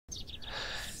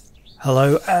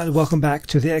Hello and welcome back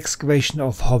to the Excavation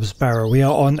of Hob's Barrow. We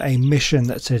are on a mission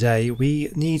today. We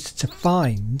need to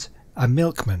find a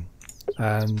milkman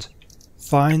and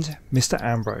find Mr.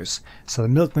 Ambrose. So the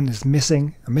milkman is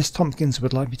missing and Miss Tompkins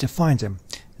would like me to find him.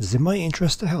 It is in my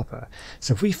interest to help her.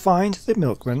 So if we find the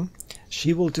milkman,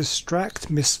 she will distract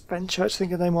Miss Fenchurch, I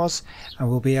think her name was, and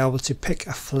we'll be able to pick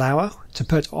a flower to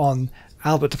put on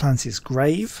Albert de Plancy's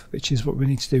grave, which is what we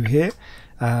need to do here.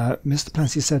 Mr.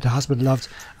 Plancy said her husband loved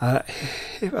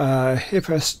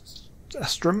Hippostrum,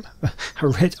 a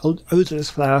red odorless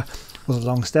flower with a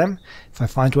long stem. If I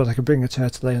find one, I can bring it to her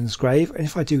to lay on his grave, and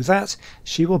if I do that,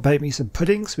 she will bake me some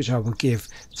puddings, which I will give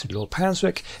to Lord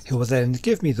Panswick, who will then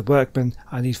give me the workmen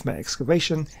I need for my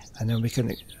excavation, and then we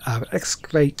can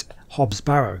excavate Hob's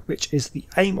Barrow, which is the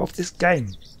aim of this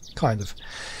game, kind of.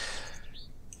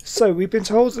 So we've been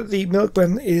told that the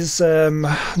milkman is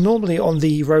normally on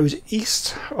the road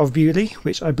east of Bewlay,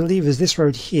 which I believe is this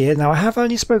road here. Now I have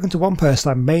only spoken to one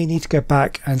person. I may need to go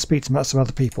back and speak to some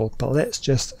other people, but let's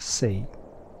just see.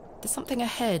 There's something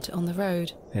ahead on the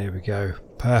road. Here we go.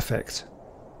 Perfect.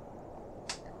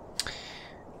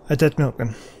 A dead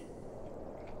milkman.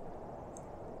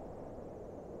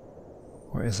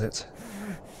 What is it?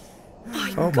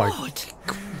 Oh my God!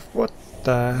 What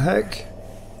the heck?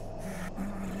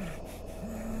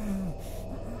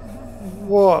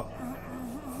 What?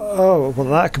 Oh, well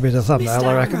that could be the thumbnail,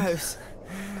 I reckon. Barrows.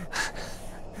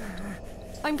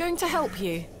 I'm going to help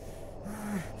you.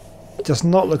 Does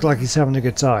not look like he's having a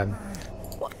good time.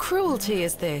 What cruelty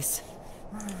is this?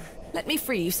 Let me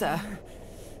free you, sir.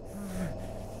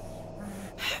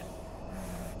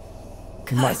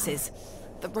 Curses!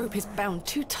 The rope is bound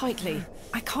too tightly.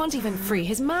 I can't even free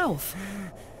his mouth.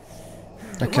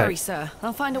 Don't worry, sir.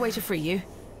 I'll find a way to free you.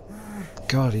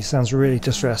 God, he sounds really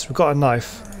distressed. We've got a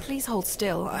knife. Please hold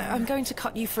still. I'm going to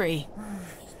cut you free.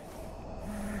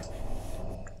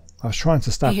 I was trying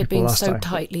to stab He had people been last so time.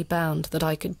 tightly bound that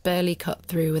I could barely cut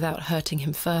through without hurting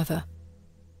him further.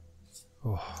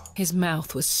 Oh. His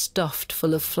mouth was stuffed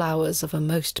full of flowers of a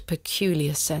most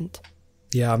peculiar scent.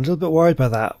 Yeah, I'm a little bit worried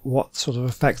about that. What sort of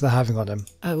effect they're having on him.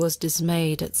 I was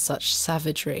dismayed at such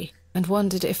savagery, and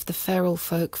wondered if the feral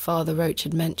folk Father Roach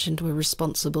had mentioned were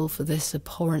responsible for this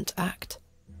abhorrent act.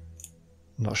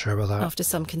 Not sure about that. After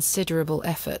some considerable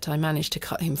effort, I managed to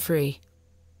cut him free.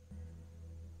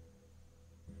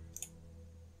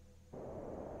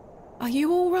 Are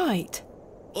you all right?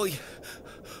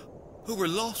 Who were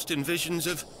lost in visions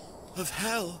of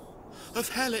hell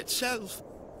itself,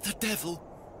 the devil.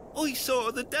 I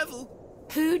saw the devil.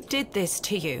 Who did this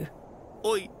to you?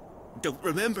 I don't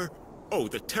remember. Oh,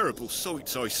 the terrible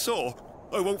sights I saw.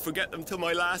 I won't forget them till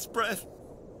my last breath.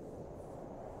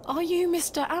 Are you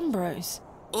Mr. Ambrose?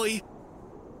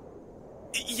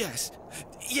 Yes,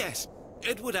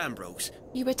 Edward Ambrose.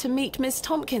 You were to meet Miss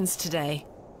Tompkins today.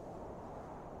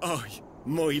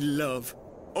 My love.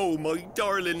 Oh, my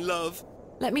darling love.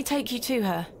 Let me take you to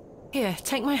her. Here,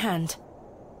 take my hand.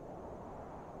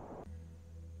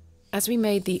 As we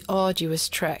made the arduous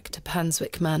trek to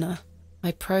Panswick Manor,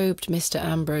 I probed Mr.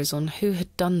 Ambrose on who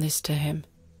had done this to him.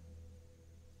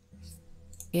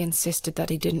 He insisted that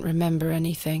he didn't remember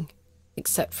anything,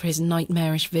 except for his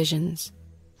nightmarish visions.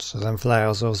 So them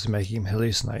flowers also making him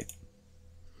hallucinate.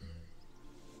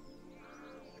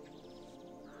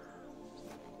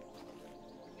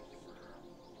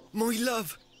 My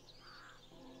love.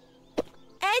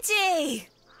 Eddie!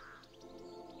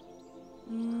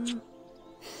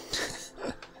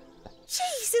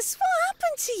 Jesus, what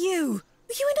happened to you?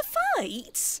 Were you in a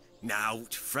fight? Now,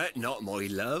 fret not, my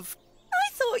love. I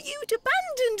thought you'd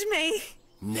abandoned me.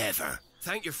 Never.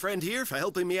 Thank your friend here for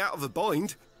helping me out of a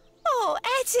bind. Oh,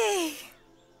 Eddie!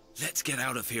 Let's get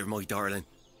out of here, my darling.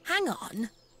 Hang on.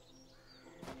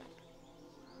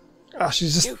 Ah,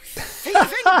 she's just You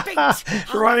thieving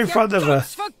beast! right in front of her.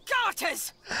 For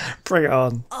garters! Bring it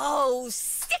on. Oh,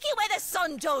 stick it where the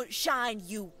sun don't shine,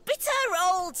 you bitter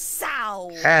old sow!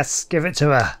 Yes, give it to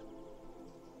her.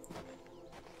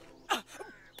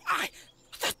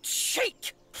 The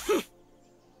cheek!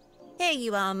 Here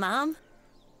you are, Mum.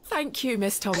 Thank you,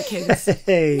 Miss Tompkins.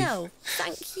 Hey. No,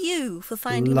 thank you for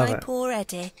finding Love my it. poor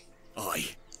Eddie.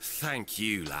 Thank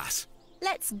you, lass.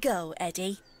 Let's go,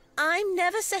 Eddie. I'm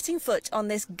never setting foot on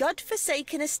this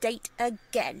godforsaken estate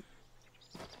again.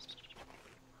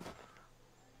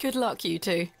 Good luck, you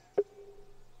two.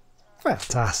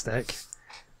 Fantastic.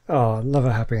 Oh, love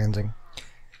a happy ending.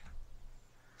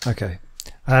 Okay.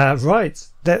 Right.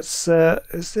 Let's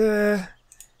is there...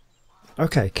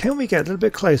 Okay, can we get a little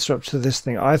bit closer up to this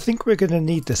thing? I think we're going to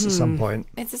need this at some point.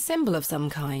 It's a symbol of some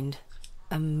kind.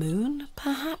 A moon,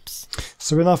 perhaps?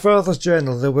 So in our father's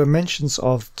journal there were mentions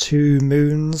of 2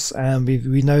 moons, and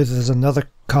we know there's another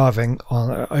carving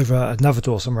on over another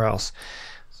door somewhere else.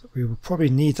 So we will probably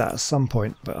need that at some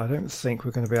point, but I don't think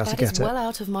we're going to be able to get it. That is well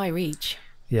out of my reach.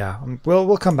 Yeah,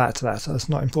 we'll come back to that. That's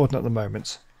not important at the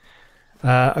moment.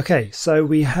 Okay, so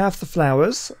we have the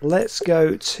flowers. Let's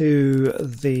go to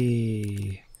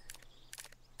the...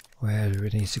 Where do we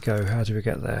need to go? How do we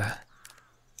get there?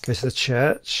 Go to the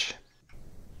church.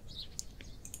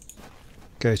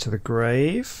 Go to the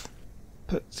grave.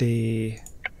 Put the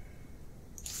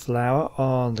flower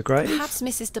on the grave. Perhaps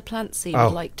Mrs. de Plancy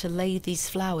would like to lay these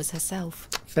flowers herself.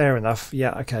 Fair enough.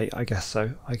 Yeah, okay, I guess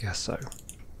so.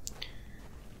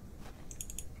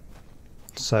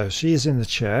 So she's in the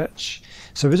church.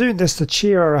 So we're doing this to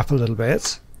cheer her up a little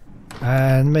bit.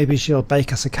 And maybe she'll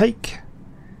bake us a cake.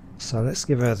 So let's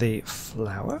give her the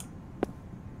flower.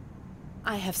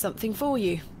 I have something for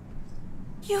you.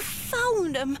 You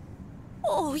found them?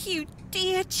 Oh, you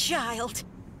dear child.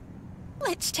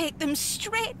 Let's take them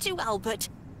straight to Albert.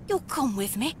 You'll come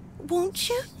with me, won't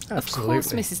you? Absolutely. Of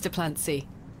course, Mrs. de Plancy.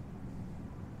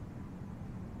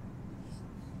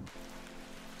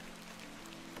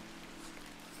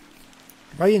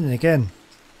 Raining again.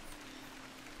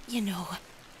 You know,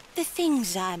 the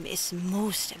things I miss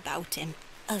most about him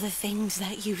are the things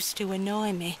that used to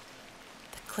annoy me.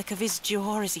 The click of his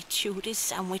jaw as he chewed his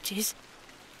sandwiches,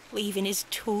 leaving his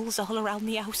tools all around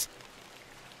the house.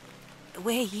 The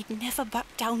way he'd never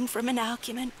back down from an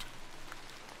argument.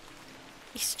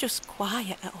 He's just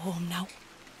quiet at home now.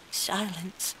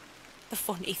 Silence. The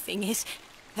funny thing is,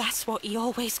 that's what he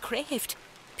always craved.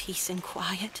 Peace and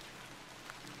quiet.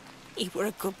 He were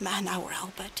a good man, our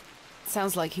Albert.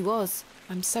 Sounds like he was.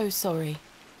 I'm so sorry.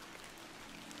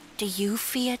 Do you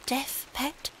fear death,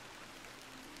 pet?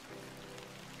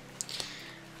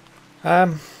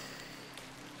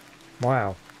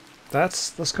 Wow.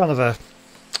 That's kind of a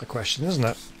question, isn't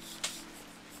it?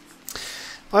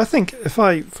 I think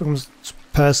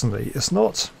personally, it's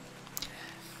not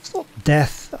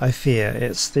death I fear,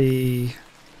 it's the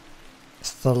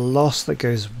loss that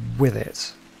goes with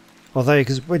it. Although,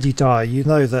 because when you die, you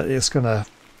know that it's gonna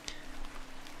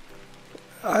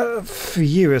for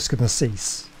you it's gonna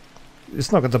cease.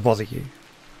 It's not going to bother you,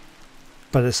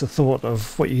 but it's the thought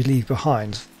of what you leave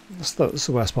behind. That's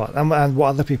the worst part, and what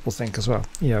other people think as well.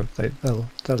 You know,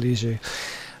 they'll lose you.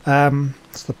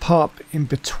 It's the part in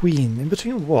between. In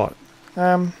between what?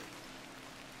 Let's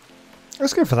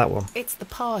go for that one. It's the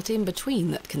part in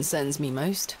between that concerns me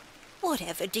most.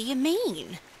 Whatever do you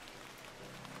mean?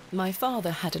 My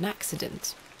father had an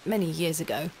accident many years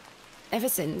ago. Ever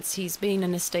since, he's been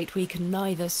in a state where he can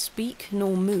neither speak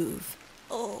nor move.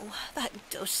 Oh, that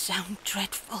does sound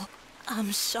dreadful.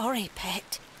 I'm sorry,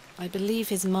 pet. I believe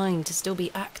his mind to still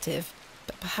be active,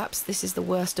 but perhaps this is the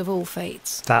worst of all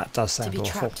fates. That does sound awful. To be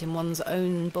awful. trapped in one's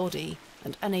own body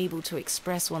and unable to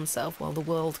express oneself while the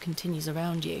world continues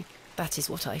around you. That is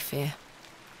what I fear.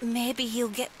 Maybe he'll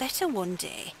get better one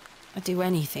day. I'd do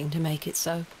anything to make it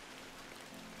so.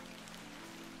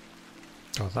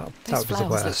 Oh, that Those would be the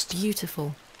flowers worst. look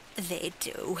beautiful. They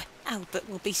do. Albert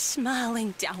will be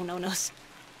smiling down on us.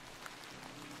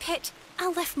 Pet,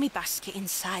 I left me basket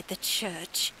inside the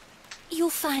church. You'll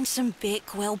find some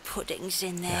Bakewell puddings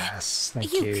in there. Yes,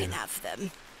 thank you. You can have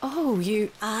them. Oh,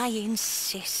 you... I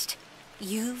insist.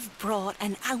 You've brought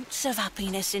an ounce of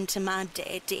happiness into my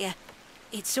day, dear.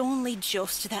 It's only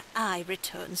just that I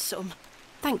return some.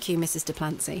 Thank you, Mrs. de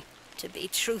Plancy. To be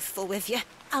truthful with you,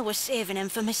 I was saving them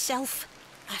for myself.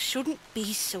 I shouldn't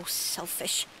be so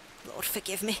selfish. Lord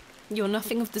forgive me. You're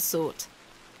nothing of the sort.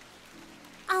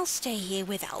 I'll stay here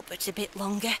with Albert a bit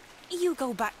longer. You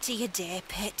go back to your day,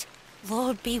 Pet.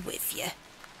 Lord be with you.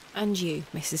 And you,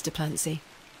 Mrs. de Plancy.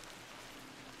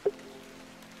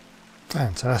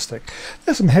 Fantastic.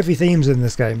 There's some heavy themes in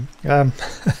this game. I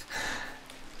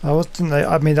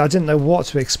didn't know what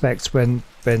to expect when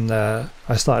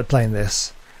I started playing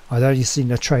this. I'd only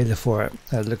seen a trailer for it.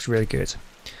 It looked really good.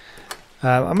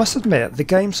 I must admit, the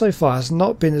game so far has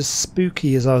not been as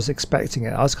spooky as I was expecting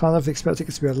it. I was kind of expecting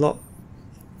it to be a lot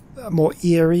more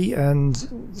eerie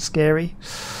and scary,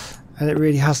 and it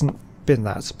really hasn't been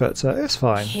that, but it's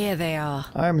fine. Here they are.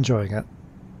 I am enjoying it.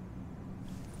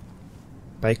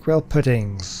 Bakewell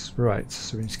puddings. Right,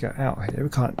 so we need to get out here. We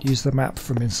can't use the map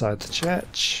from inside the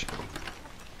church.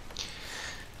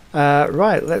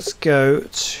 Right, let's go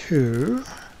to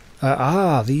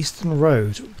the Eastern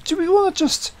Road. Do we want to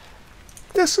just...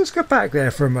 Let's go back there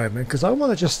for a moment, because I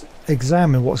want to just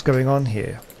examine what's going on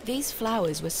here. These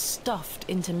flowers were stuffed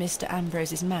into Mr.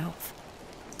 Ambrose's mouth.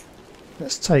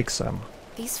 Let's take some.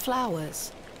 These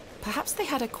flowers, Perhaps they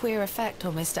had a queer effect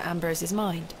on Mr. Ambrose's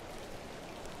mind.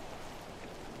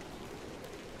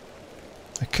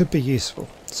 It could be useful.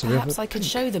 So Perhaps I could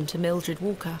show them to Mildred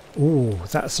Walker. Ooh,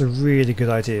 that's a really good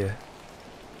idea.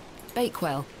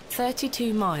 Bakewell,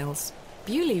 32 miles.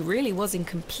 Bewlay really was in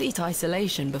complete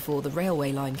isolation before the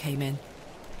railway line came in.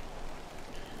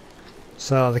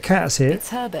 So the cat's here.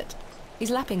 It's Herbert. He's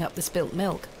lapping up the spilt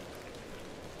milk.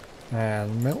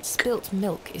 And milk. Spilt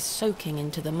milk is soaking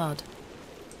into the mud.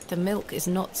 The milk is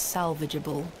not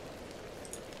salvageable.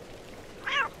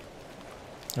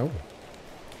 Oh.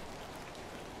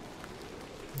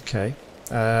 Okay.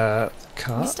 Cart.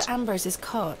 Mr. Ambrose's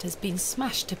cart has been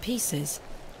smashed to pieces.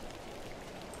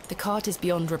 The cart is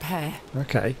beyond repair.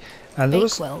 Okay. And there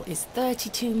was... Bakewell is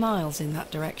 32 miles in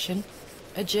that direction.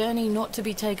 A journey not to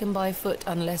be taken by foot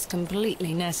unless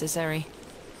completely necessary.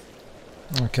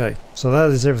 Okay, so that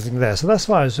is everything there. So that's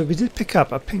fine. So we did pick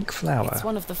up a pink flower. It's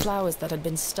one of the flowers that had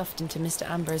been stuffed into Mr.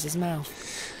 Ambrose's mouth.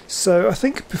 So I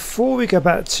think before we go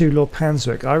back to Lord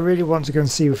Panswick, I really want to go and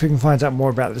see if we can find out more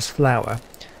about this flower.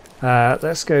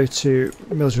 Let's go to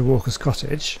Mildred Walker's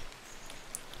cottage.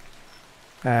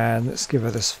 And let's give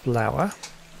her this flower.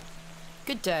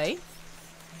 Good day.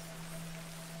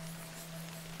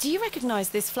 Do you recognise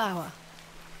this flower?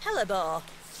 Hellebore.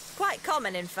 Quite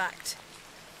common, in fact.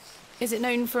 Is it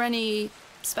known for any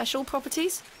special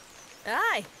properties?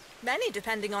 Aye, many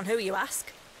depending on who you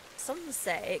ask. Some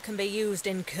say it can be used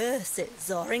in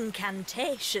curses or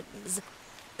incantations.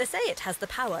 They say it has the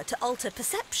power to alter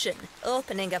perception,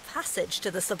 opening a passage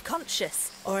to the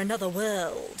subconscious or another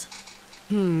world.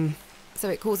 So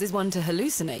it causes one to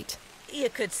hallucinate? You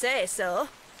could say so.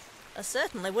 I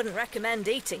certainly wouldn't recommend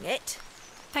eating it.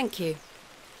 Thank you.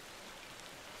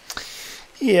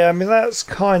 Yeah, I mean, that's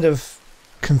kind of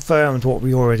confirmed what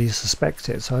we already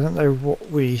suspected, so I don't know what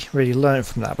we really learned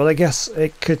from that, but I guess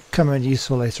it could come in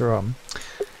useful later on.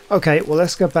 Okay, well,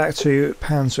 let's go back to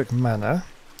Panswick Manor.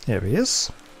 Here he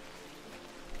is.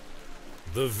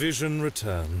 The vision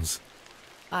returns.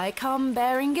 I come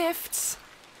bearing gifts.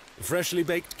 Freshly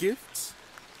baked gifts?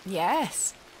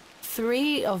 Yes.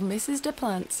 3 of Mrs. de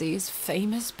Plancy's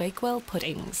famous Bakewell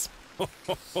puddings.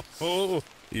 Oh,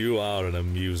 you are an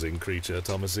amusing creature,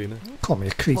 Thomasina. Call me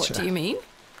a creature. What do you mean?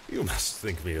 You must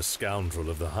think me a scoundrel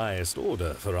of the highest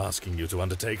order for asking you to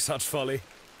undertake such folly.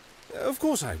 Of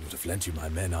course I would have lent you my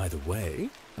men either way.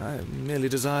 I merely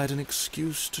desired an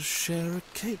excuse to share a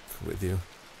cake with you.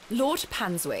 Lord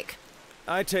Panswick.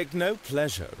 I take no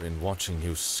pleasure in watching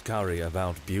you scurry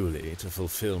about Bewlay to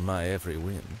fulfill my every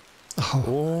whim. Oh,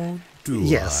 or do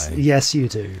yes, I? yes, you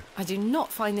do. I do not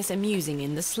find this amusing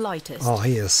in the slightest. Oh,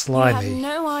 he is You slimy. have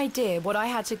no idea what I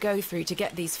had to go through to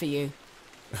get these for you.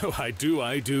 Oh, I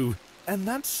do. And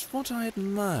that's what I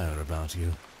admire about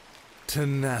you.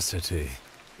 Tenacity.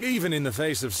 Even in the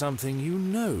face of something you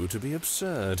know to be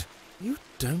absurd. You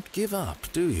don't give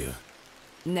up, do you?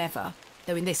 Never.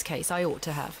 Though in this case I ought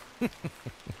to have.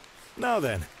 Now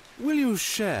then, will you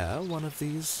share one of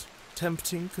these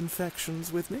tempting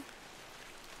confections with me?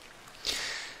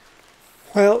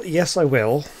 Well, yes, I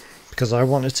will, because I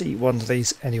wanted to eat one of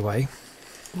these anyway.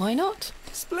 Why not?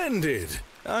 Splendid!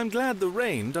 I'm glad the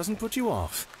rain doesn't put you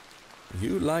off.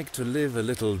 You like to live a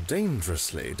little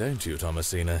dangerously, don't you,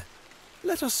 Thomasina?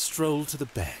 Let us stroll to the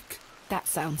beck. That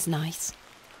sounds nice.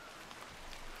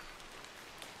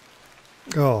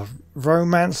 Oh,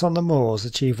 romance on the moors,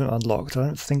 achievement unlocked. I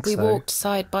don't think We so. walked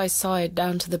side by side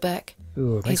down to the beck,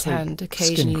 Ooh, it makes his my hand skin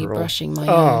occasionally crawl. brushing my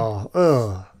own.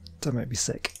 Oh, don't make me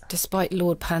sick. Despite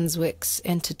Lord Panswick's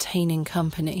entertaining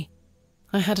company,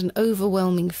 I had an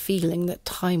overwhelming feeling that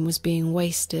time was being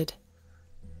wasted.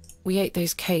 We ate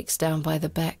those cakes down by the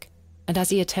beck, and as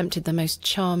he attempted the most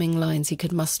charming lines he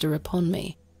could muster upon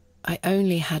me, I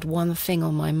only had one thing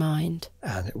on my mind.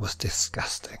 And it was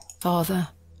disgusting. Father,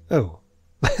 Oh,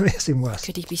 it's even worse.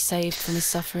 could he be saved from his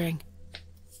suffering?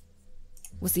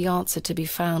 Was the answer to be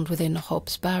found within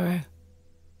Hob's Barrow?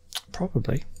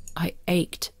 Probably. I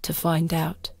ached to find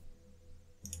out.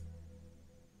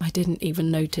 I didn't even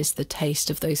notice the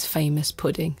taste of those famous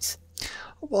puddings.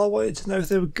 Well, I wanted to know if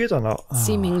they were good or not.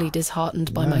 Seemingly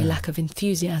disheartened by my no. lack of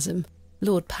enthusiasm,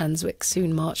 Lord Panswick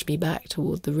soon marched me back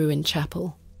toward the ruined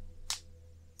chapel.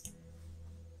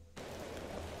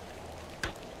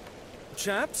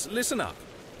 Chaps, listen up.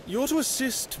 You're to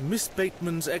assist Miss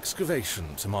Bateman's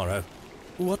excavation tomorrow.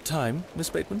 What time, Miss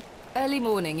Bateman? Early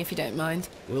morning, if you don't mind.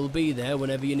 We'll be there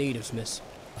whenever you need us, miss.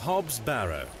 Hob's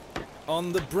Barrow.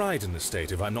 On the Bryden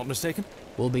estate, if I'm not mistaken.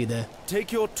 We'll be there.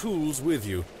 Take your tools with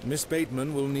you. Miss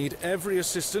Bateman will need every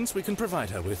assistance we can provide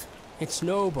her with. It's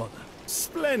no bother.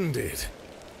 Splendid!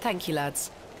 Thank you,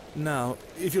 lads. Now,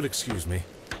 if you'll excuse me,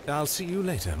 I'll see you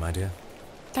later, my dear.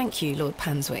 Thank you, Lord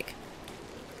Panswick.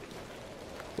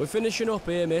 We're finishing up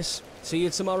here, miss. See you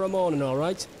tomorrow morning, all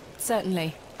right?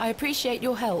 Certainly. I appreciate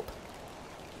your help.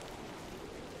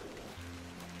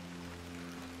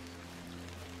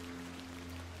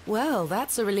 Well,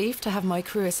 that's a relief to have my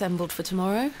crew assembled for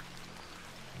tomorrow.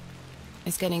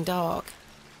 It's getting dark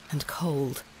and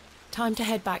cold. Time to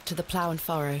head back to the plough and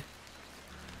furrow.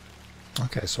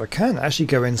 Okay, so I can actually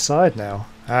go inside now.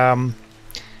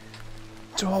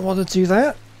 Do I want to do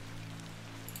that?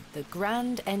 The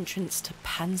grand entrance to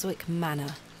Panswick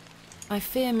Manor. I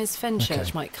fear Miss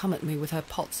Fenchurch might come at me with her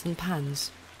pots and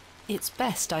pans. It's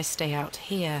best I stay out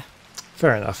here.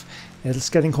 Fair enough. It's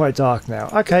getting quite dark now.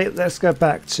 Okay, let's go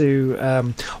back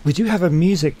to... we do have a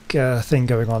music thing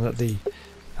going on at the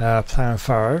Plough and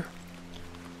Furrow.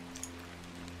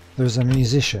 There's a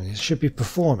musician. He should be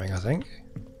performing, I think.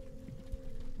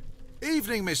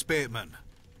 Evening, Miss Bateman.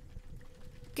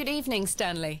 Good evening,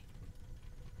 Stanley.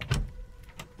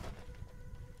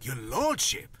 Your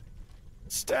lordship,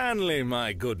 Stanley,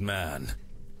 my good man.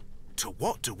 to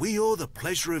what do we owe the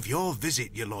pleasure of your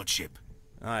visit, your lordship?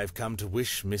 I've come to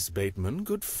wish Miss Bateman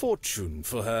good fortune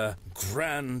for her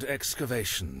grand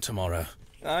excavation tomorrow.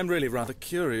 I'm really rather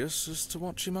curious as to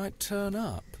what she might turn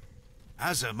up.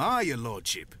 As am I, your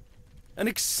lordship. An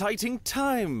exciting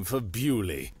time for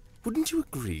Bewlay. Wouldn't you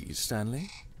agree, Stanley?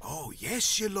 Oh,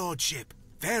 yes, your lordship.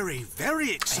 Very, very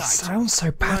It exciting. sounds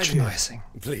so patronising.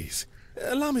 Please,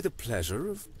 allow me the pleasure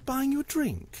of buying you a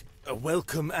drink. A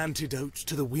welcome antidote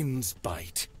to the wind's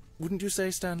bite. Wouldn't you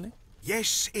say, Stanley?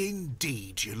 Yes,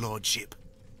 indeed, your lordship.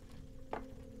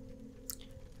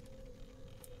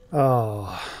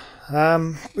 Oh,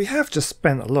 we have just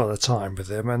spent a lot of time with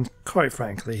him, and quite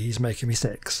frankly, he's making me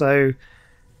sick. So,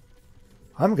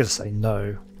 I'm going to say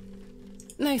no.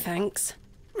 No thanks.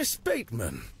 Miss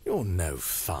Bateman, you're no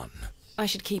fun. I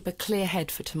should keep a clear head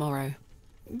for tomorrow.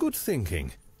 Good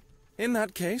thinking. In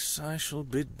that case, I shall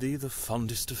bid thee the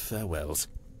fondest of farewells.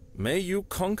 May you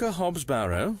conquer Hob's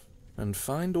Barrow, and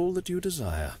find all that you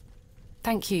desire.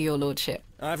 Thank you, your lordship.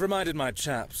 I've reminded my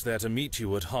chaps they're to meet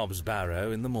you at Hob's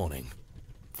Barrow in the morning.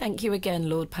 Thank you again,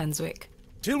 Lord Panswick.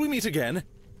 Till we meet again,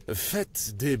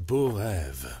 faites des beaux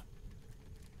rêves.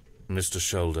 Mr.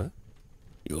 Shoulder?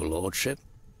 Your lordship?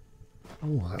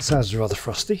 Oh, that sounds rather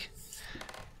frosty.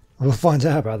 We'll find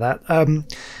out about that.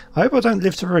 I hope I don't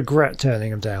live to regret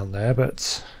turning him down there,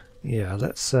 but yeah,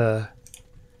 let's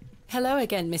Hello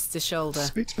again, Mr. Shoulder.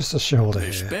 speak to Mr. Shoulder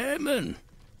Miss here. Bateman?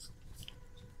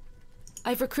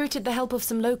 I've recruited the help of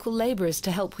some local labourers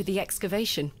to help with the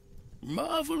excavation.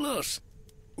 Marvellous.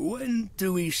 When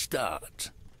do we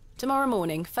start? Tomorrow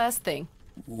morning, first thing.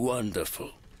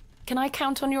 Wonderful. Can I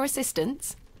count on your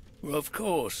assistance? Of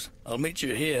course. I'll meet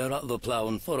you here at the Plough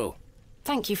and Furrow.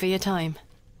 Thank you for your time.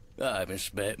 Aye, Miss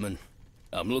Bateman.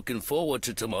 I'm looking forward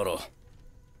to tomorrow.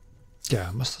 Yeah,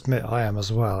 I must admit I am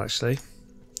as well, actually.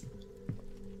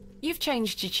 You've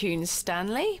changed your tunes,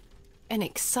 Stanley. An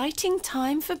exciting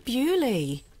time for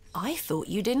Bewlay. I thought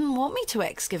you didn't want me to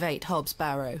excavate Hob's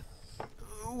Barrow.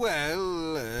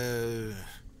 Well,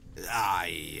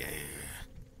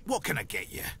 what can I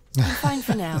get you? I'm fine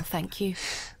for now, thank you.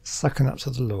 Sucking up to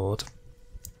the Lord.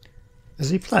 Is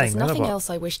he playing? There's then, or nothing what? else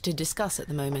I wish to discuss at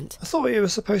the moment. I thought you were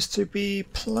supposed to be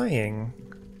playing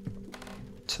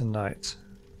tonight.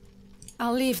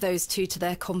 I'll leave those two to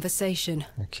their conversation.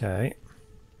 Okay.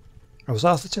 I was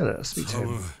Arthur Tillett. Let's speak to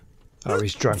him. Oh,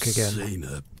 he's drunk again.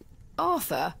 Sina,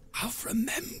 Arthur? I've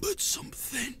remembered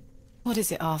something. What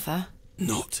is it, Arthur?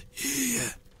 Not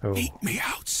here. Oh. Meet me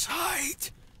outside,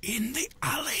 in the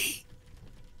alley.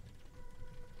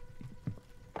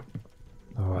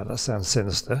 Alright, that sounds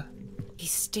sinister.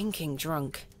 He's stinking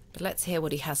drunk, but let's hear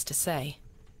what he has to say.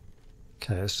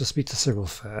 Okay, let's just speak to Cyril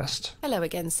first. Hello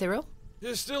again, Cyril.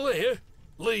 You're still here?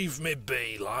 Leave me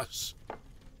be, lass.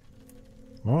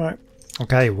 Alright.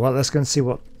 Okay, well, let's go and see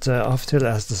what Arthur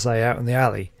Tillett has to say out in the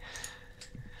alley.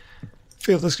 I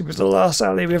feel this could be the last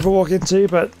alley we ever walk into,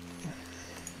 but...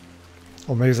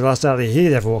 Or maybe the last alley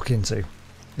he'd ever walk into.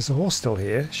 Is the horse still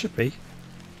here? Should be.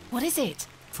 What is it?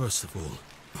 First of all,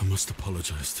 I must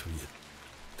apologise to you.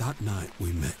 That night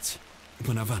we met,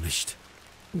 when I vanished,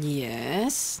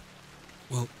 Yes?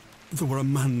 well, there were a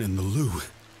man in the loo.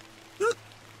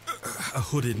 A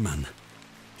hooded man.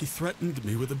 He threatened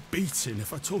me with a beating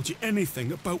if I told you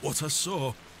anything about what I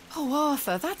saw. Oh,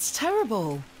 Arthur, that's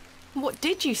terrible. What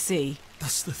did you see?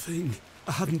 That's the thing.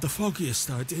 I hadn't the foggiest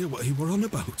idea what he were on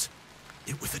about.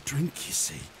 It was a drink, you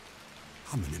see.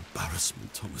 I'm an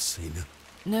embarrassment, Thomasina.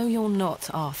 No, you're not,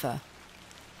 Arthur.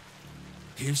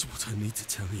 Here's what I need to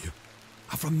tell you.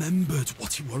 I've remembered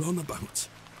what he were on about.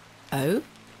 Oh?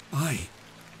 Aye.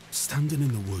 Standing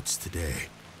in the woods today,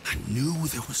 I knew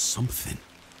there was something.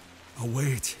 I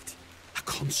waited, I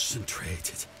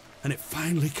concentrated, and it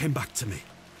finally came back to me.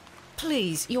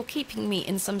 Please, you're keeping me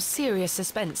in some serious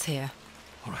suspense here.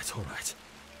 All right.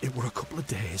 It were a couple of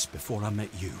days before I met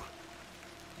you.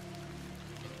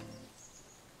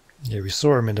 Yeah, we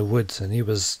saw him in the woods and he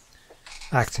was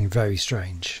acting very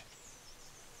strange.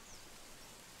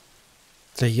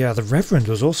 The Reverend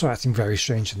was also acting very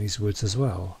strange in these woods as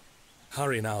well.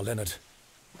 Hurry now, Leonard.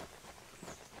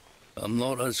 I'm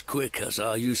not as quick as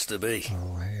I used to be.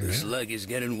 Oh, yeah. This leg is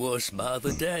getting worse by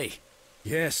the day.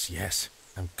 Yes.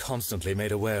 I'm constantly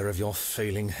made aware of your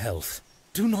failing health.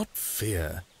 Do not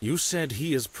fear. You said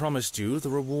he has promised you the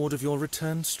reward of your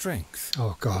returned strength.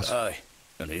 Oh, God. Aye,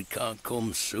 and it can't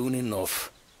come soon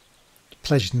enough.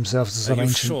 Pledging themselves to some Are you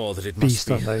ancient sure that it must beast,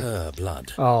 be aren't they? her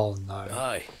blood? Oh, no.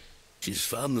 Aye, she's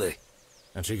family.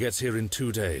 And she gets here in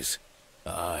 2 days.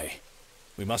 Aye.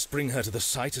 We must bring her to the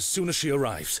site as soon as she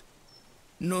arrives.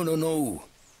 No.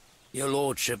 Your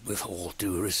lordship, with all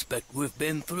due respect, we've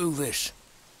been through this.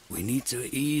 We need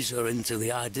to ease her into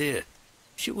the idea.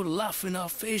 She would laugh in our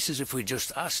faces if we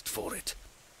just asked for it.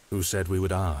 Who said we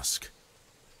would ask?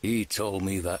 He told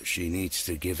me that she needs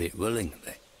to give it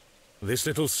willingly. This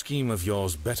little scheme of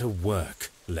yours better work,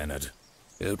 Leonard.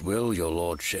 It will, your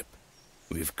lordship.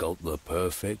 We've got the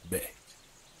perfect bait.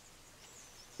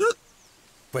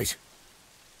 Wait.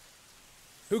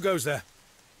 Who goes there?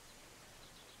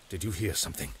 Did you hear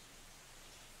something?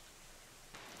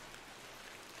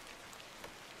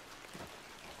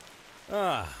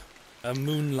 Ah, a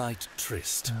moonlight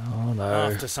tryst. Oh, no.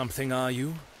 After something, are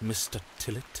you, Mr.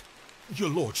 Tillett? Your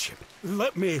lordship,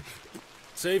 let me...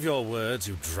 Save your words,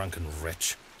 you drunken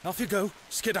wretch. Off you go,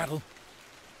 skedaddle.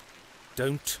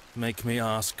 Don't make me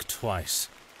ask twice.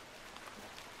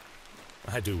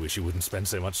 I do wish you wouldn't spend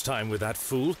so much time with that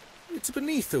fool. It's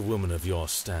beneath a woman of your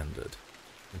standard.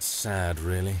 It's sad,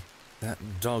 really. That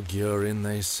dog urine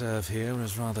they serve here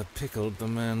has rather pickled the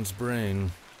man's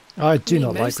brain. I do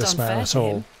not like this man at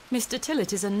all. Mr.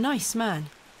 Tillett is a nice man.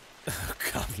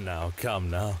 Come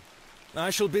now. I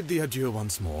shall bid thee adieu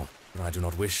once more, but I do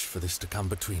not wish for this to come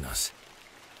between us.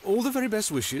 All the very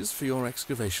best wishes for your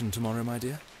excavation tomorrow, my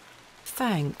dear.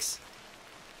 Thanks.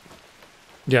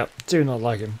 Yeah, do not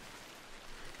like him.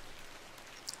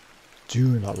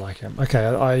 Do not like him. Okay,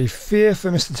 I fear for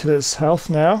Mr. Tillett's health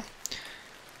now.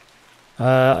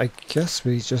 I guess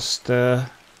we just... now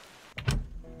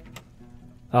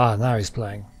he's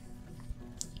playing.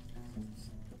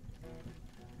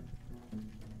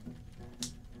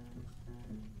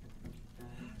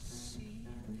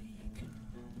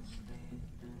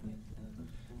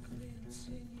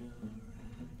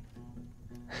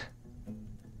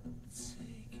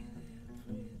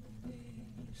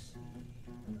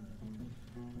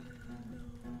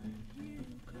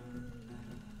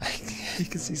 You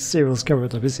can see Cyril's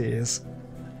covered up his ears.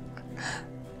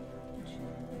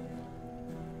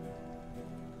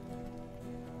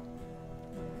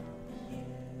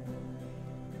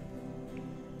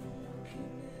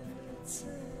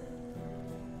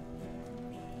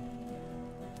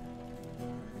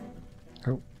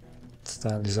 Oh,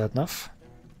 Stanley's had enough.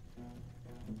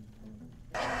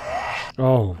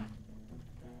 Oh,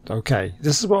 okay.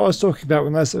 This is what I was talking about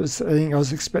when I was saying I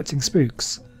was expecting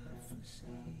spooks.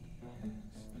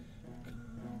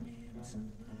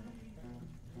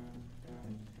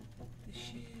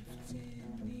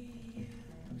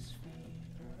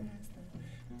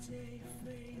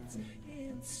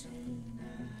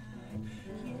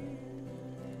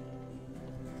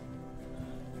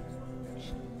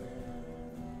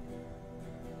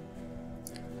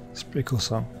 It's a pretty cool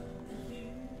song.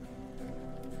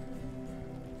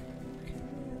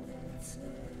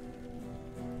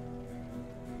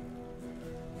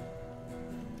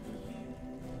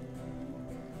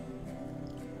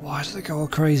 Why did it go all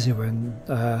crazy when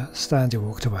Stanley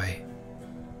walked away?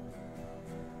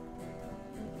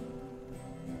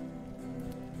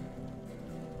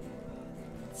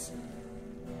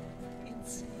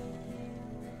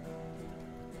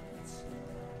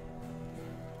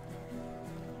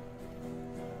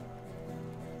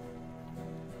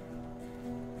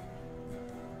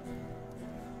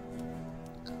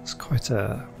 It's quite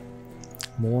a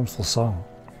mournful song.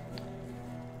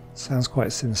 Sounds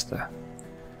quite sinister.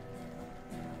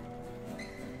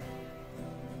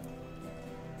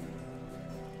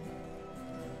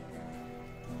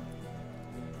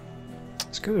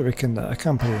 It's good that we can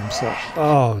accompany himself.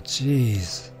 Oh,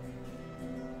 jeez.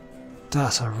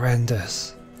 That's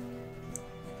horrendous.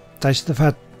 They should have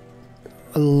had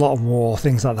a lot more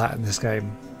things like that in this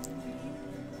game.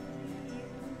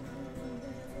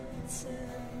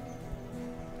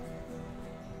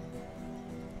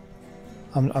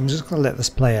 I'm just going to let this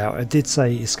play out. I did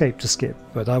say escape to skip,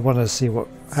 but I want to see what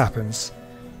happens.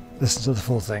 Listen to the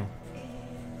full thing.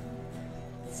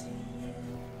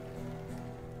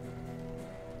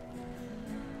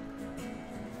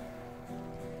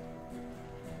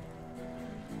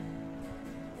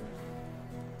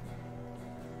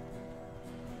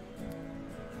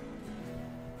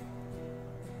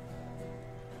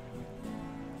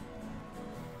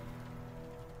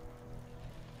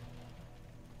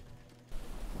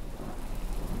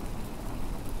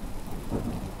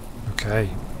 Okay.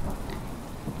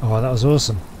 Oh, that was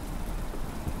awesome.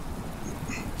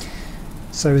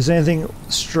 So is anything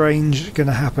strange going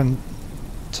to happen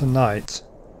tonight?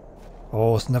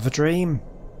 Oh, it's another dream.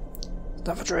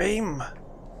 Another dream.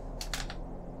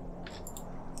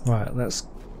 Right, let's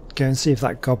go and see if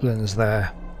that goblin is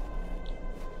there.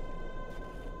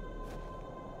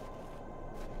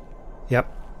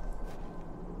 Yep.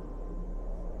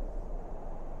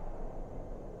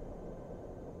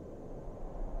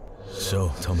 So,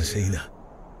 Thomasina,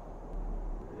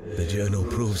 the journal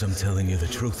proves I'm telling you the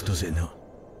truth, does it not?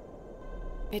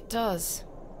 It does.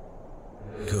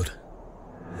 Good.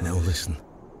 Now listen.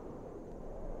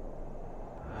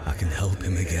 I can help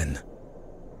him again.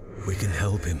 We can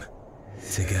help him.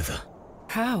 Together.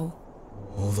 How?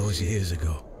 All those years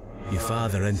ago, your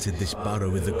father entered this barrow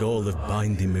with the goal of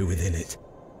binding me within it.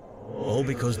 All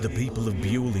because the people of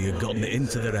Bewlay had gotten it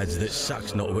into their heads that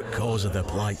Sax's not what cause of their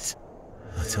plight.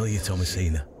 I tell you,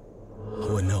 Thomasina,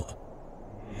 we're not.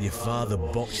 Your father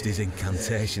botched his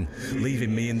incantation,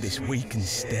 leaving me in this weakened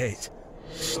state,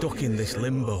 stuck in this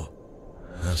limbo.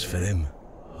 As for him,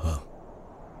 well,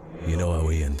 you know how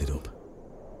he ended up.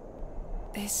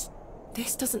 This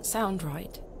doesn't sound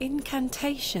right.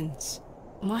 Incantations.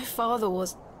 My father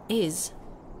is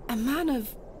a man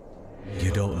of...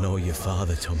 You don't know your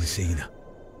father, Thomasina.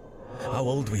 How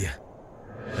old were you?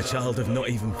 A child of not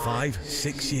even 5,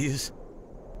 6 years?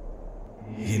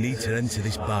 You need to enter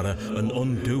this barrow and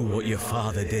undo what your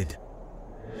father did.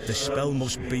 The spell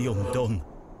must be undone.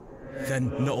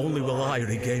 Then not only will I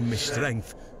regain my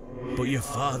strength, but your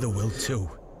father will too.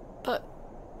 But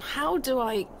how do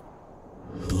I...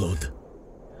 Blood.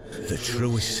 The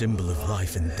truest symbol of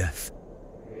life and death.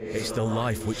 It's the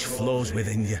life which flows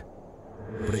within you,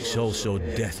 but it's also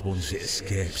death once it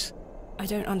escapes. I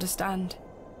don't understand.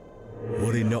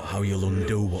 Worry not how you'll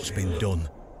undo what's been done.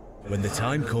 When the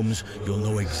time comes, you'll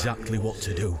know exactly what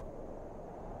to do.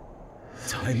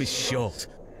 Time is short.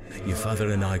 Your father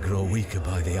and I grow weaker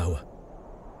by the hour.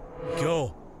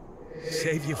 Go.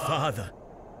 Save your father.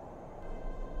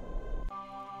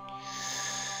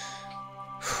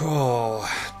 Oh,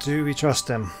 do we trust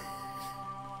him?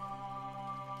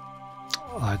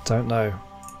 I don't know.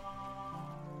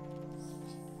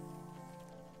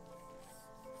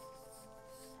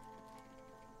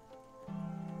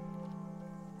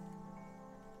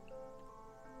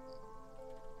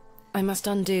 I must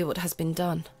undo what has been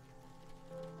done.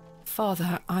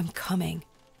 Father, I'm coming.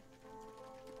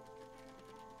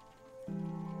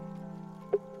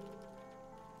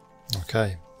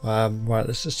 Okay. Right,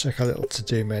 let's just check our little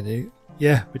to-do menu.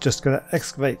 Yeah, we're just going to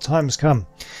excavate. Time's come.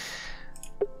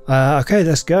 Okay,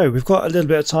 let's go. We've got a little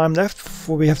bit of time left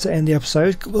before we have to end the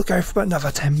episode. We'll go for about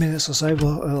another 10 minutes or so.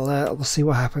 We'll see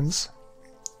what happens.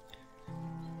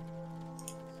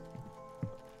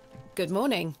 Good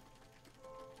morning.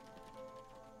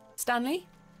 Stanley?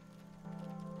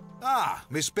 Ah,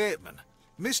 Miss Bateman.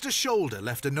 Mr. Shoulder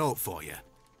left a note for you.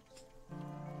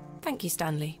 Thank you,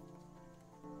 Stanley.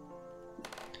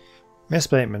 Miss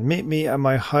Bateman, meet me at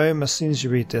my home as soon as you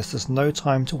read this. There's no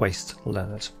time to waste,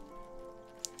 Leonard.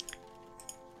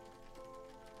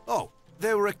 Oh,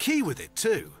 there were a key with it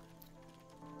too.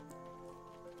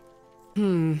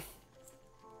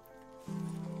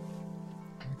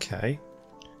 Okay.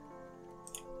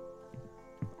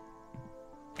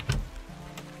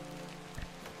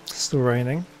 Still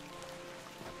raining.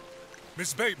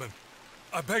 Miss Bateman,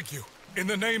 I beg you, in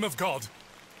the name of God,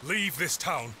 leave this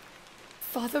town.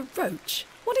 Father Roach,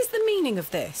 what is the meaning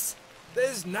of this?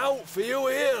 There's nowt for you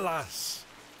here, lass.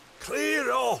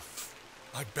 Clear off.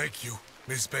 I beg you,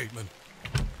 Miss Bateman.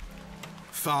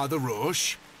 Father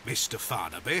Roche, Mr.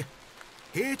 Farnaby,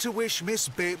 here to wish Miss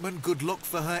Bateman good luck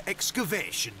for her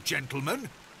excavation, gentlemen.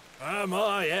 Am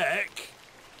I heck?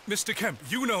 Mr. Kemp,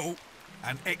 you know...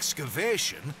 An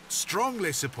excavation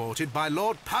strongly supported by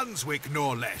Lord Panswick, no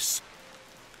less.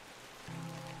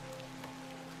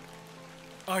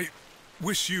 I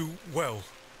wish you well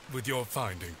with your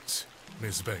findings,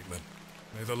 Miss Bateman.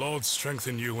 May the Lord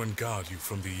strengthen you and guard you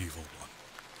from the evil one.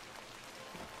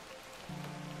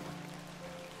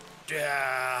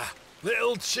 Yeah,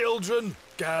 little children,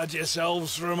 Guard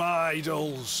yourselves from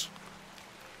idols.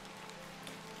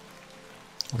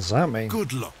 What does that mean?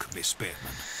 Good luck, Miss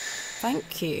Bateman.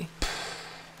 Thank you.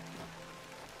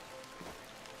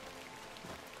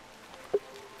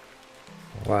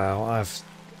 Wow,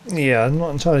 yeah, I'm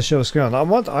not entirely sure what's going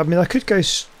on. I mean, I could go.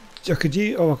 I could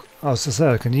use. Oh, I was to say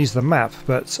I can use the map,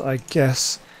 but I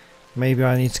guess maybe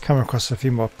I need to come across a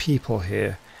few more people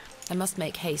here. I must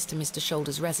make haste to Mr.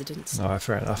 Shoulder's residence. All right,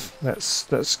 fair enough.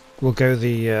 We'll go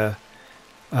the.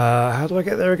 How do I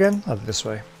get there again? Oh, this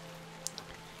way.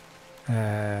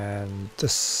 And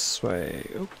this way.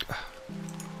 Oop.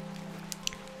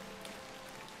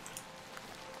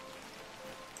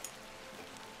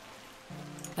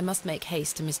 I must make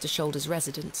haste to Mr. Shoulder's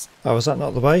residence. Oh, is that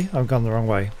not the way? I've gone the wrong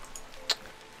way.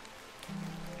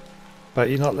 But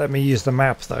you're not letting me use the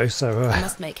map though, so... I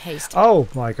must make haste. Oh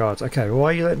my god, okay, well,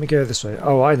 why are you letting me go this way?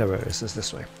 Oh, I know where it is, it's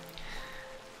this way.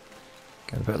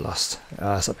 Getting a bit lost.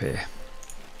 It's up here.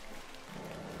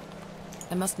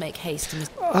 I must make haste to Mr.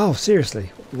 Oh,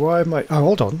 seriously? Why am I... Oh,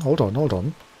 hold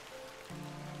on.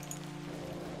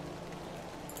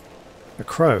 A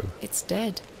crow. It's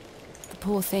dead. The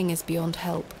poor thing is beyond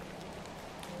help.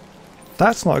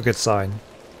 That's not a good sign.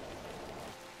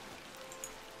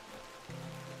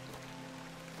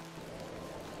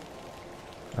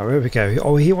 Oh, here we go.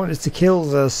 Oh, he wanted to kill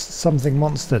the something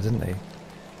monster, didn't he?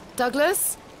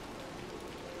 Douglas?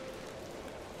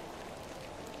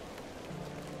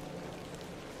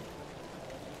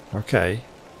 Okay.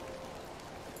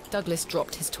 Douglas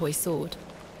dropped his toy sword.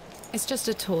 It's just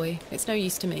a toy. It's no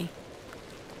use to me.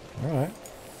 Alright.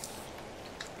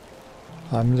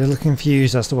 I'm a little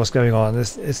confused as to what's going on.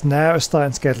 It's now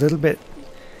starting to get a little bit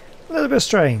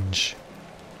strange.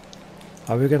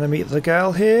 Are we going to meet the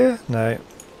girl here? No.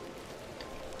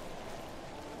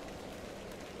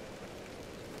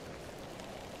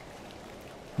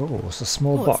 Oh, it's a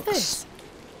small box. This?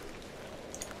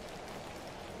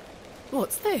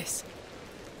 What's this?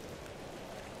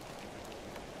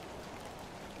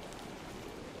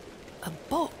 A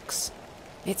box.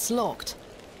 It's locked.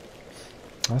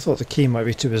 I thought the key might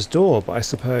be to his door, but I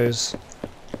suppose...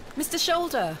 Mr.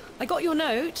 Shoulder, I got your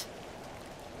note.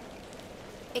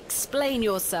 Explain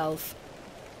yourself.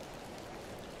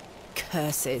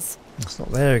 Curses. It's not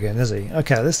there again, is he?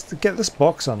 Okay, let's get this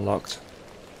box unlocked.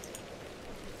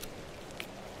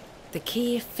 The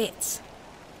key fits.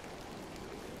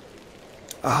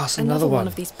 Ah, it's another one.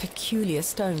 Of these peculiar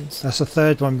stones. That's the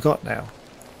third one we've got now.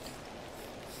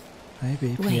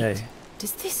 Maybe PA. Wait,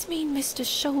 does this mean Mr.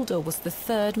 Shoulder was the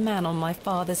third man on my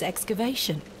father's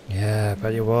excavation? Yeah,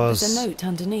 but it was. There's a note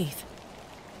underneath.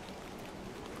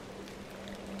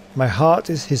 My heart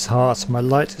is his heart, my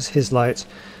light is his light.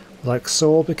 Like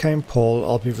Saul became Paul,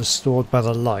 I'll be restored by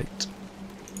the light.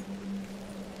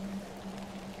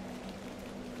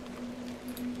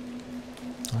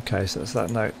 Okay, so that's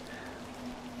that note.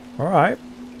 Alright.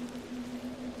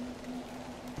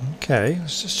 Okay,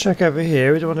 let's just check over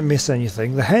here. We don't want to miss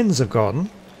anything. The hens have gone.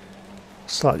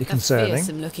 Slightly concerning. A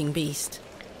fearsome looking beast.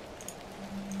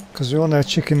 Because we all know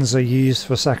chickens are used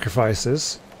for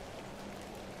sacrifices.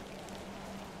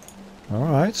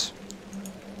 Alright.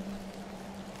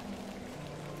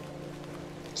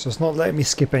 So it's not letting me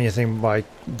skip anything by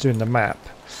doing the map.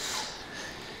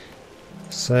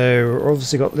 So we've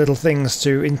obviously got little things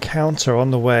to encounter on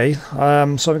the way.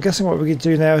 So I'm guessing what we could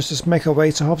do now is just make our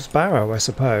way to Hob's Barrow, I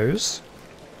suppose.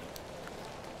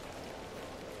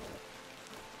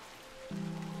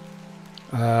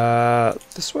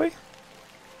 This way?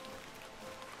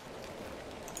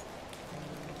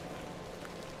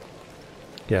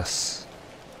 Yes.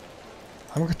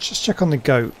 I'm going to just check on the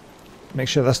goat. Make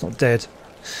sure that's not dead.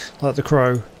 Like the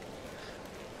crow.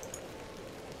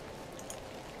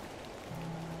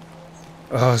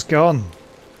 Oh, it's gone.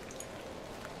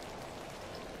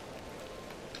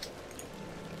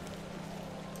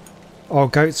 Oh,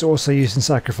 goats are also used in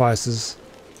sacrifices.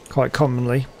 Quite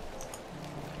commonly.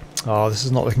 Oh, this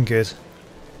is not looking good.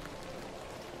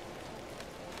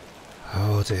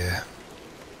 Oh dear.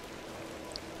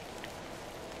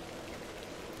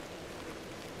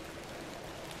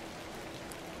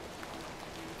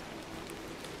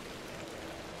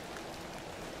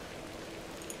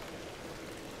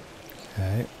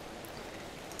 Okay.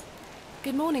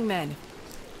 Good morning, men.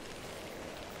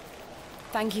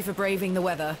 Thank you for braving the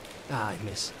weather. Aye,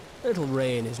 miss. A little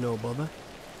rain is no bother.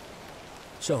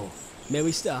 So, may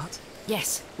we start?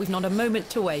 Yes, we've not a moment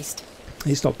to waste.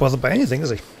 He's not bothered by anything,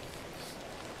 is he?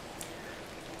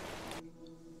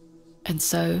 And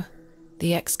so,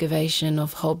 the excavation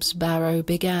of Hob's Barrow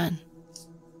began.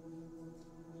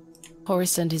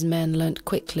 Horace and his men learnt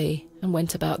quickly and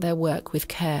went about their work with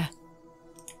care.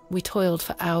 We toiled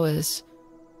for hours,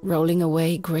 rolling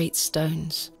away great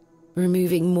stones,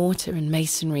 removing mortar and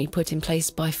masonry put in place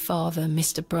by Father,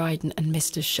 Mr. Bryden and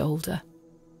Mr. Shoulder.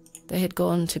 They had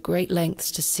gone to great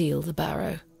lengths to seal the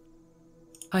barrow.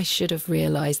 I should have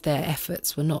realised their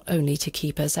efforts were not only to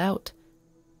keep us out,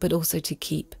 but also to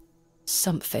keep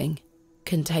something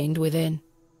contained within.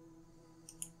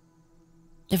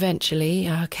 Eventually,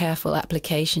 our careful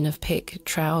application of pick,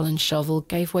 trowel and shovel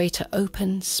gave way to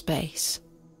open space.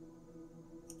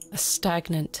 A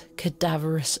stagnant,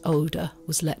 cadaverous odour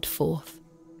was let forth.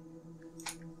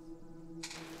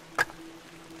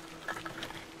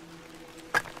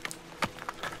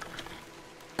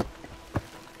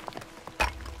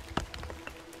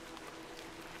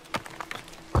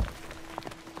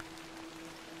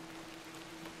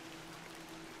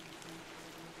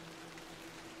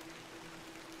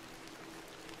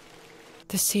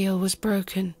 The seal was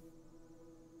broken.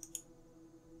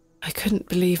 I couldn't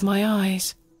believe my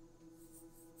eyes.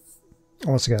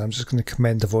 Once again, I'm just going to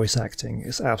commend the voice acting.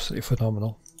 It's absolutely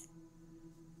phenomenal.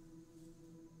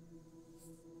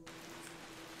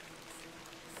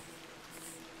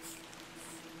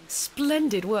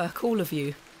 Splendid work, all of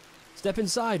you. Step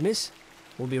inside, miss.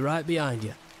 We'll be right behind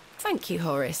you. Thank you,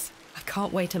 Horace. I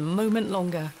can't wait a moment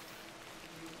longer.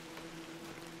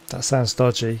 That sounds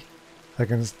dodgy. They're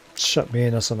going to shut me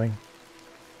in or something.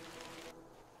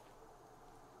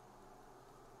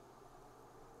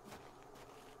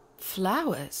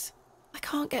 Flowers? I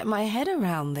can't get my head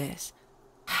around this.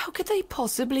 How could they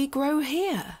possibly grow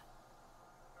here?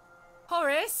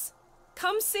 Horace,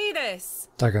 come see this.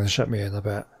 They're going to shut me in, I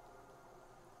bet.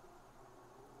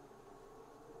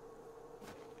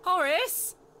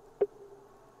 Horace?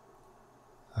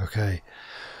 Okay.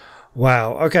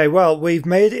 Wow. Okay, well, we've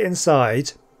made it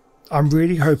inside. I'm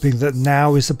really hoping that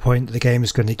now is the point that the game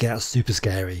is going to get super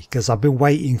scary, because I've been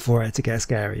waiting for it to get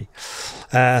scary.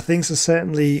 Things are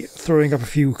certainly throwing up a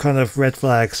few kind of red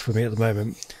flags for me at the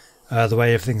moment, the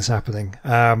way everything's happening.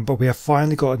 But we have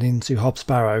finally gotten into Hob's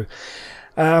Barrow.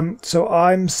 So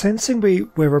I'm sensing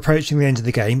we're approaching the end of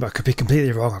the game, but I could be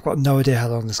completely wrong. I've got no idea how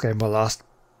long this game will last.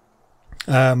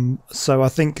 So I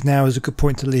think now is a good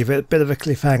point to leave it, a bit of a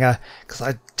cliffhanger, because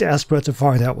I'm desperate to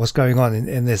find out what's going on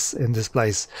in this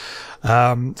place.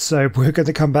 So we're going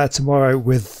to come back tomorrow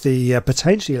with the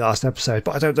potentially last episode,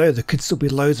 but I don't know, there could still be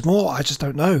loads more, I just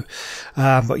don't know.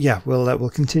 But yeah, we'll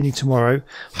continue tomorrow.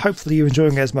 Hopefully you're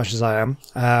enjoying it as much as I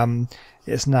am.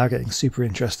 It's now getting super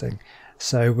interesting,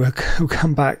 so we'll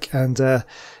come back and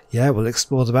yeah, we'll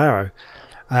explore the Barrow.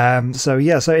 So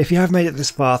if you have made it this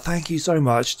far, thank you so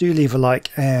much. Do leave a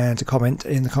like and a comment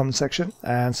in the comment section,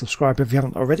 and subscribe if you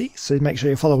haven't already, so make sure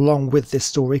you follow along with this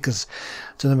story, because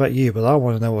I don't know about you, but I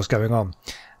want to know what's going on.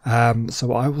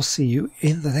 So I will see you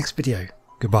in the next video.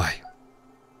 Goodbye.